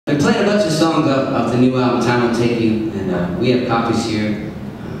We played a bunch of songs off the new album, Time Will Take You, and we have copies here.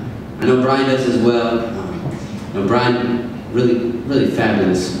 I know Brian does as well. Brian, really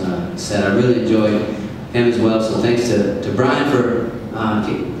fabulous set. I really enjoyed him as well, so thanks to Brian for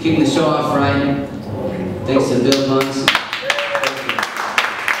kicking the show off right. Thanks to Bill Bunce.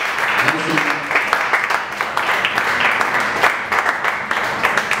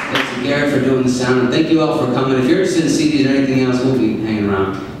 Thanks to Garrett for doing the sound. And thank you all for coming. If you're interested in CDs or anything else, we'll be hanging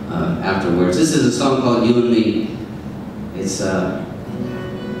around afterwards. This is a song called You and Me. It's a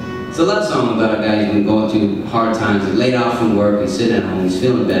love song about a guy who's been going through hard times. He's laid off from work, he's sitting at home, he's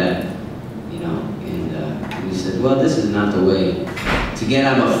feeling bad, you know, and he said, well, this is not the way to get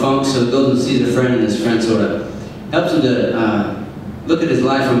out of a funk, so he goes and sees a friend, and his friend sort of helps him to look at his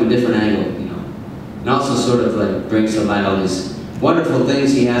life from a different angle, you know, and also sort of like brings to light all these wonderful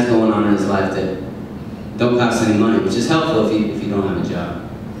things he has going on in his life that don't cost any money, which is helpful if you don't have a job.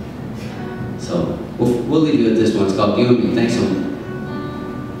 So we'll leave you with this one. It's called You and Me. Thanks so much.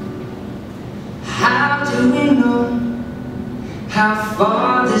 How do we know how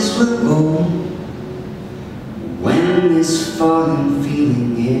far this will go when this falling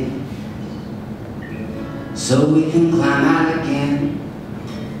feeling hits, so we can climb out again?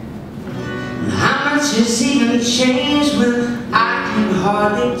 And how much has even changed, well, I can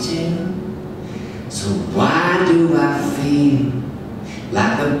hardly tell. So why do I feel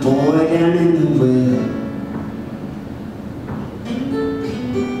like a boy down in the well?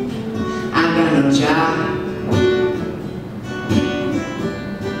 I got no job,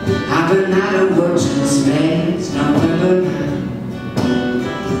 I've been out of work since November now.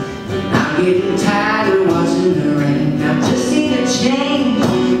 I'm getting tired of watching the rain. I just need a change.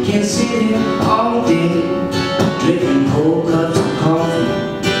 Can't sit here all day drinking cold cups of coffee,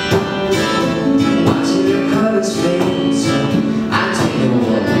 watching the colors fade. So I take a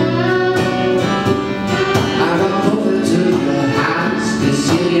walk. I walk over to the house, 'cause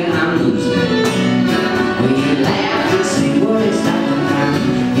Celia, I'm losing. When you laugh and say words like a lie,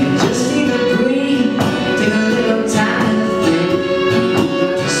 you just need to breathe, take a little time to think. You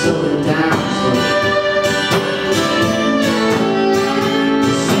got to slow it down.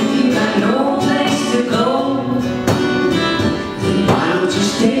 So if you got no place to go, then why don't you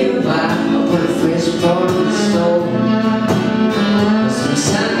stay a while? I'll put a fresh pot on the stove, with some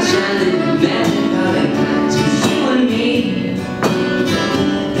sunshine and a melancholy night. Just you and me,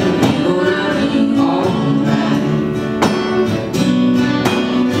 and we're gonna be alright.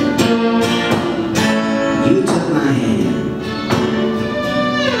 You took my hand,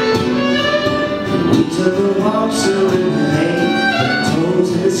 and we took a walk somewhere in the lake, put our toes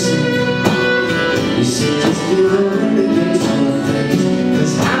in the sand. You said just do it when the days will fade,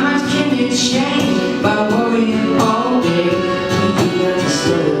 'cause how much can you change by worrying all day? You got to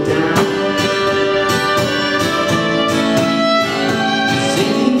slow it down. 'Cause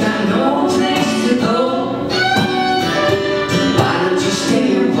if you got no place to go, then why don't you stay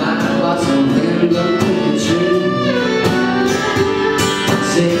a while, watch the wind blow through the tree?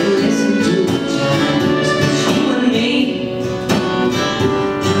 Say listen to the chimes, 'cause you and me,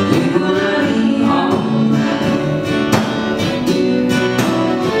 we're gonna be alright.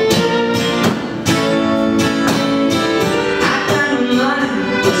 I got no money,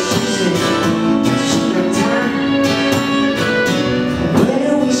 but she said she got time. Where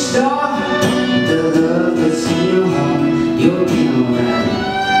do we start? The love that's in your heart, you'll be alright.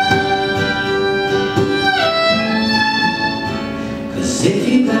 'Cause if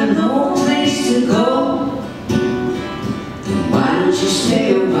you got no place to go, then why don't you stay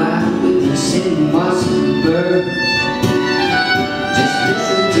a while? We can sit and watch the birds